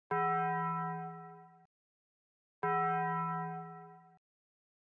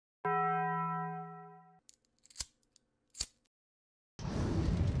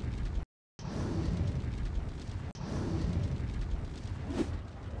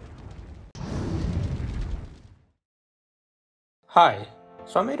Hi,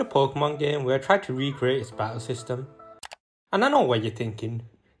 so I made a Pokemon game where I tried to recreate its battle system. And I know what you're thinking.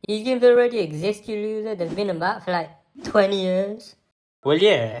 These games already exist, you loser. They've been about for like 20 years. Well,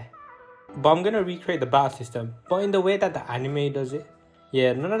 yeah, but I'm gonna recreate the battle system, but in the way that the anime does it.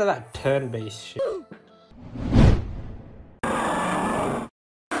 Yeah, none of that turn-based shit.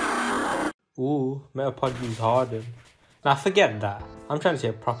 Ooh, Metapod use Harden. Now forget that. I'm trying to say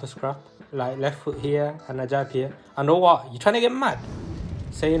a proper scrap. Like left foot here and a jab here. I know what? You trying to get mad?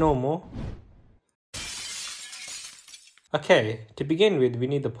 Say no more. Okay, to begin with, we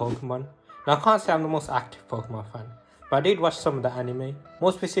need the Pokemon. Now, I can't say I'm the most active Pokemon fan, but I did watch some of the anime,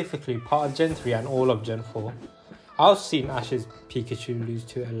 more specifically part of Gen 3 and all of Gen 4. I also seen Ash's Pikachu lose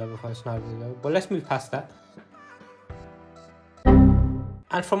to a level 5 Sniper, but let's move past that.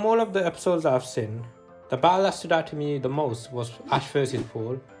 And from all of the episodes that I've seen, the battle that stood out to me the most was Ash vs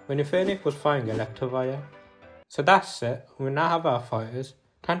Paul, when Infernape was fighting Electivire. So that's it, we now have our fighters,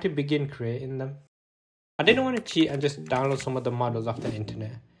 time to begin creating them. I didn't want to cheat and just download some of the models off the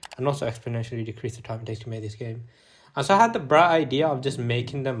internet and also exponentially decrease the time it takes to make this game. And so I had the bright idea of just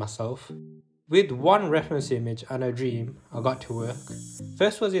making them myself. With one reference image and a dream, I got to work.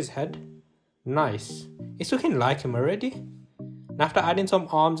 First was his head. Nice. It's looking like him already. And after adding some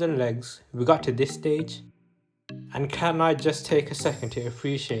arms and legs, we got to this stage. And can I just take a second to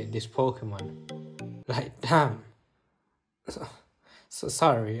appreciate this Pokemon? Like, damn. So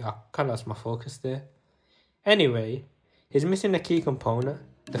sorry, I kind of lost my focus there. Anyway, he's missing a key component,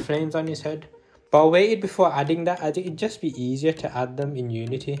 the flames on his head, but I waited before adding that as it'd just be easier to add them in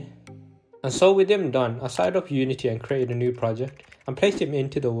Unity. And so with him done, I started up Unity and created a new project and placed him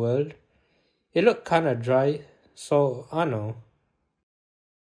into the world. It looked kinda dry, so I know.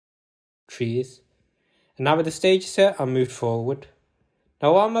 Trees. And now with the stage set, I moved forward.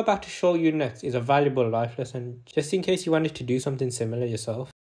 Now what I'm about to show you next is a valuable life lesson, just in case you wanted to do something similar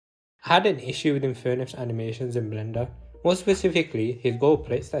yourself. I had an issue with Infernape's animations in Blender, more specifically his gold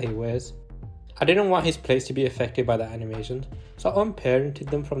plates that he wears. I didn't want his plates to be affected by the animations, so I unparented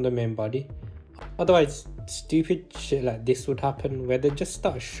them from the main body. Otherwise, stupid shit like this would happen where they just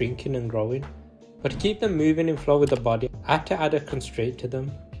start shrinking and growing. But to keep them moving in flow with the body, I had to add a constraint to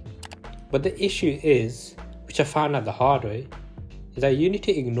them. But the issue is, which I found out the hard way, is that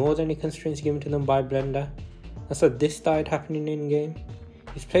Unity ignores any constraints given to them by Blender, and so this started happening in game.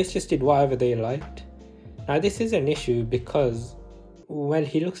 His plates just did whatever they liked. Now this is an issue because, well,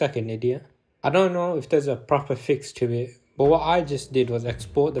 he looks like an idiot. I don't know if there's a proper fix to it, but what I just did was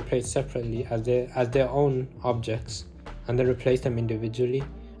export the plates separately as their own objects and then replace them individually.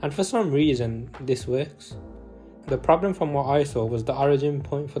 And for some reason, this works. The problem from what I saw was the origin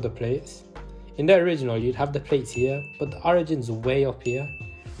point for the plates. In the original, you'd have the plates here, but the origin's way up here.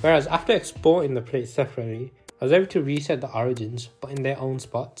 Whereas after exporting the plates separately, I was able to reset the origins, but in their own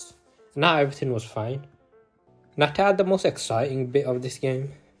spots. Now everything was fine. Now to add the most exciting bit of this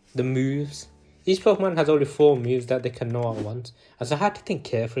game, the moves. Each Pokemon has only 4 moves that they can know at once, and so I had to think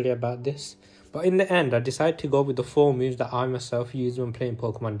carefully about this. But in the end, I decided to go with the 4 moves that I myself used when playing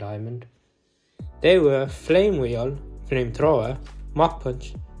Pokemon Diamond. They were Flame Wheel, Flamethrower, Mach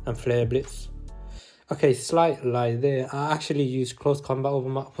Punch, and Flare Blitz. Okay, slight lie there. I actually used Close Combat over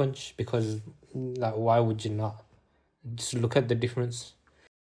Mach Punch because, like, why would you not? Just look at the difference.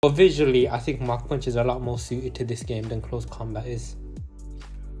 But visually, I think Mach Punch is a lot more suited to this game than Close Combat is.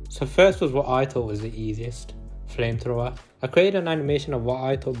 So first was what I thought was the easiest, Flamethrower. I created an animation of what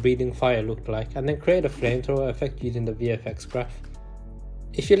I thought breathing fire looked like and then created a flamethrower effect using the VFX graph.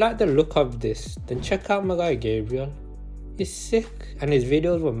 If you like the look of this, then check out my guy Gabriel. He's sick and his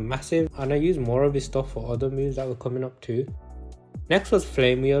videos were massive, and I used more of his stuff for other moves that were coming up too. Next was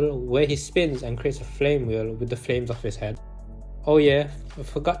Flame Wheel, where he spins and creates a flame wheel with the flames off his head. Oh yeah, I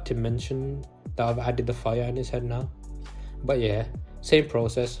forgot to mention that I've added the fire on his head now. But yeah, same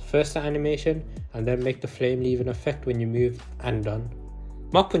process, first the animation and then make the flame leave an effect when you move, and done.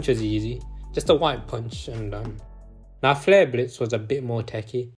 Mach Punch was easy, just a white punch and done. Now Flare Blitz was a bit more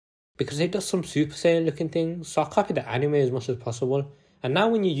techy, because it does some Super Saiyan looking things, so I copied the anime as much as possible, and now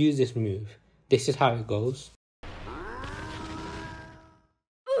when you use this move, this is how it goes.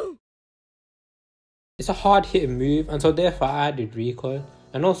 It's a hard hitting move, and so therefore I added recoil,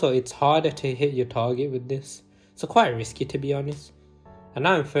 and also it's harder to hit your target with this, so quite risky to be honest. And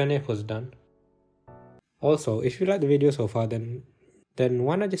now Infernape was done. Also, if you like the video so far, then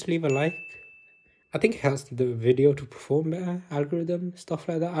why not just leave a like? I think it helps the video to perform better, algorithm, stuff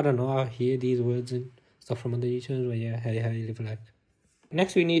like that. I don't know, I hear these words and stuff from other YouTubers, but yeah, hey, leave a like.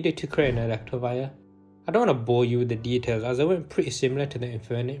 Next we needed to create an Electivire. I don't want to bore you with the details as they went pretty similar to the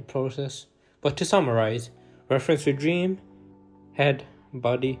Infernape process. But to summarize, reference to Dream, head,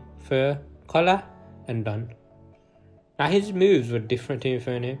 body, fur, collar, and done. Now his moves were different to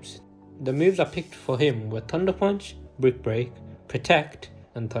Infernape's. The moves I picked for him were Thunder Punch, Brick Break, Protect,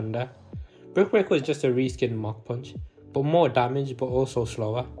 and Thunder. Brick Break was just a reskinned Mach Punch, but more damage but also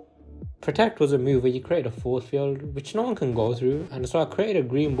slower. Protect was a move where you create a force field which no one can go through, and so I created a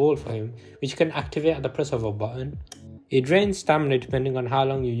green ball for him which you can activate at the press of a button. It drains stamina depending on how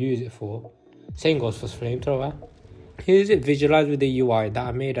long you use it for. Same goes for Flamethrower. Here's it visualized with the UI that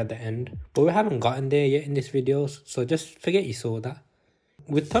I made at the end, but we haven't gotten there yet in this video, so just forget you saw that.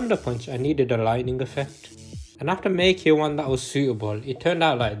 With Thunder Punch I needed a lightning effect, and after making one that was suitable, it turned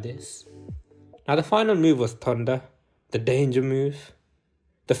out like this. Now the final move was Thunder, the danger move,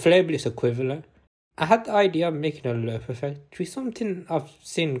 the Flare Blitz equivalent. I had the idea of making a lerp effect with something I've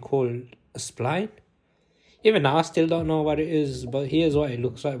seen called a spline. Even now I still don't know what it is, but here's what it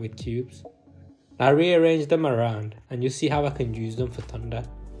looks like with cubes. Now rearrange them around and you see how I can use them for Thunder.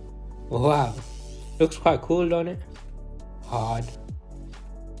 Wow, looks quite cool, don't it? Hard.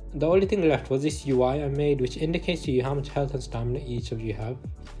 The only thing left was this UI I made, which indicates to you how much health and stamina each of you have.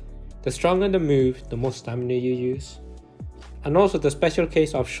 The stronger the move, the more stamina you use. And also the special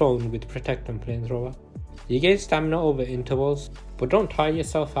case I've shown with Protect and Flamethrower. You gain stamina over intervals, but don't tire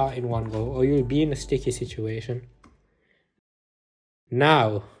yourself out in one go or you'll be in a sticky situation.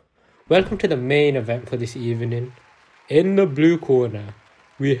 Now, welcome to the main event for this evening. In the blue corner,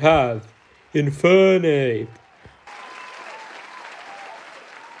 we have Infernape.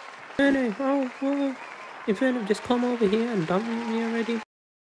 Infernape, just come over here and dominate me already.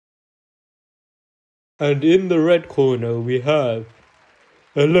 And in the red corner, we have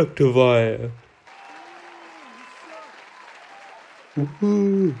Electivire.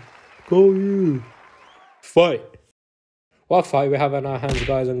 Woohoo! Go you! Fight! What fight we have on our hands,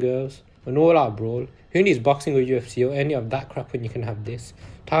 guys and girls? An all-out brawl. Who needs boxing or UFC or any of that crap when you can have this?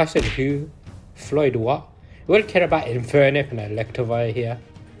 Tyson who? Floyd what? We don't care about Infernape and Electivire here.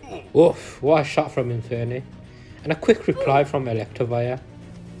 Oof, what a shot from Infernape. And a quick reply from Electivire.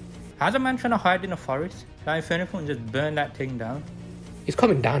 How's a man trying to hide in a forest? That Infernape and just burn that thing down. It's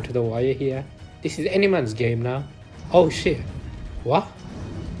coming down to the wire here. This is any man's game now. Oh shit. What?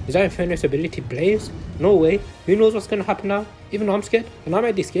 Is that Infernape's ability Blaze? No way. Who knows what's gonna happen now? Even I'm scared and I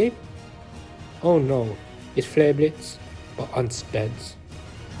made this game. Oh no. It's Flare Blitz, but on speds.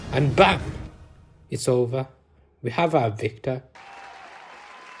 And BAM! It's over. We have our victor.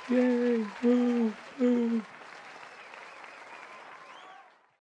 Yay!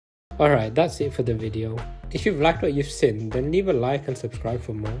 Alright, that's it for the video. If you've liked what you've seen, then leave a like and subscribe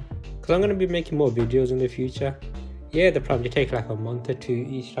for more, because I'm going to be making more videos in the future. Yeah, they probably take like a month or two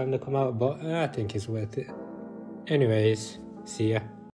each time they come out, but I think it's worth it. Anyways, see ya.